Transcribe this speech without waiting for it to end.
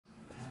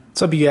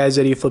What's up, you guys?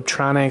 Eddie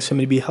Fliptroniks. I'm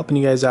going to be helping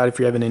you guys out if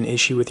you're having an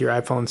issue with your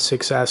iPhone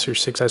 6s or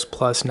 6s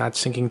Plus not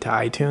syncing to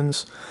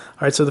iTunes.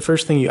 Alright, so the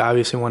first thing you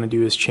obviously want to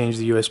do is change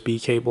the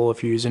USB cable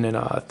if you're using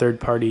a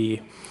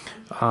third-party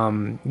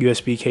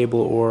USB cable,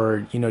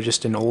 or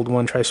just an old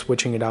one. Try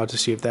switching it out to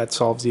see if that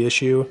solves the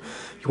issue.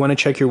 You want to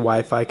check your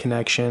Wi-Fi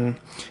connection,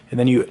 and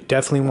then you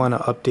definitely want to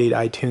update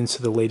iTunes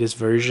to the latest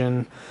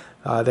version.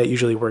 That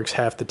usually works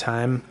half the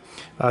time.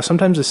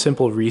 Sometimes a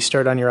simple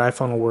restart on your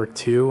iPhone will work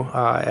too,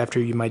 after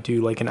you might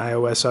do like an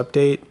iOS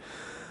update.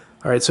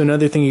 Alright, so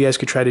another thing you guys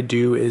could try to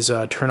do is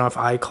turn off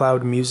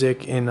iCloud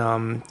music in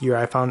your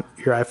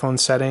iPhone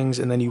settings,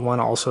 and then you want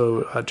to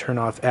also turn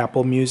off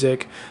Apple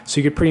Music. So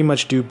you could pretty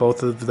much do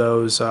both of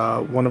those,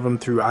 one of them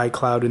through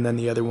iCloud and then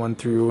the other one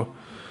through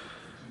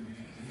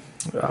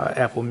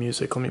Apple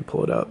Music. Let me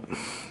pull it up. I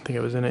think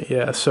it was in it.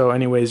 Yeah, so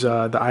anyways,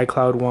 the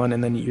iCloud one,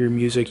 and then your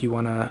music, you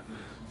want to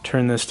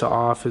turn this to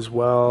off as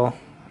well.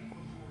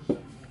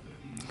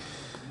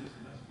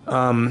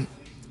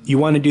 You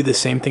want to do the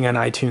same thing on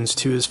iTunes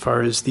too, as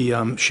far as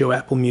the show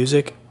Apple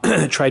Music.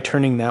 Try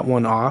turning that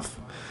one off.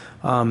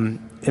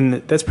 And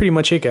that's pretty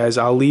much it, guys.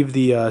 I'll leave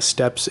the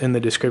steps in the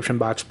description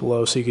box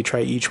below, so you could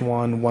try each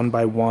one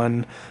by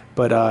one.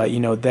 But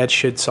that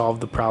should solve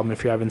the problem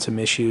if you're having some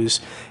issues.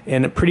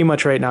 And pretty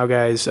much right now,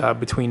 guys,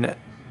 between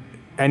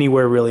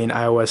anywhere really in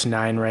iOS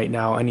 9 right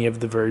now, any of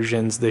the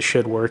versions, this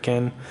should work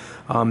in.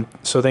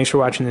 So thanks for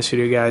watching this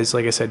video, guys.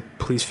 Like I said,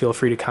 please feel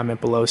free to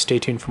comment below. Stay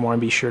tuned for more,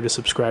 and be sure to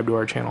subscribe to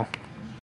our channel.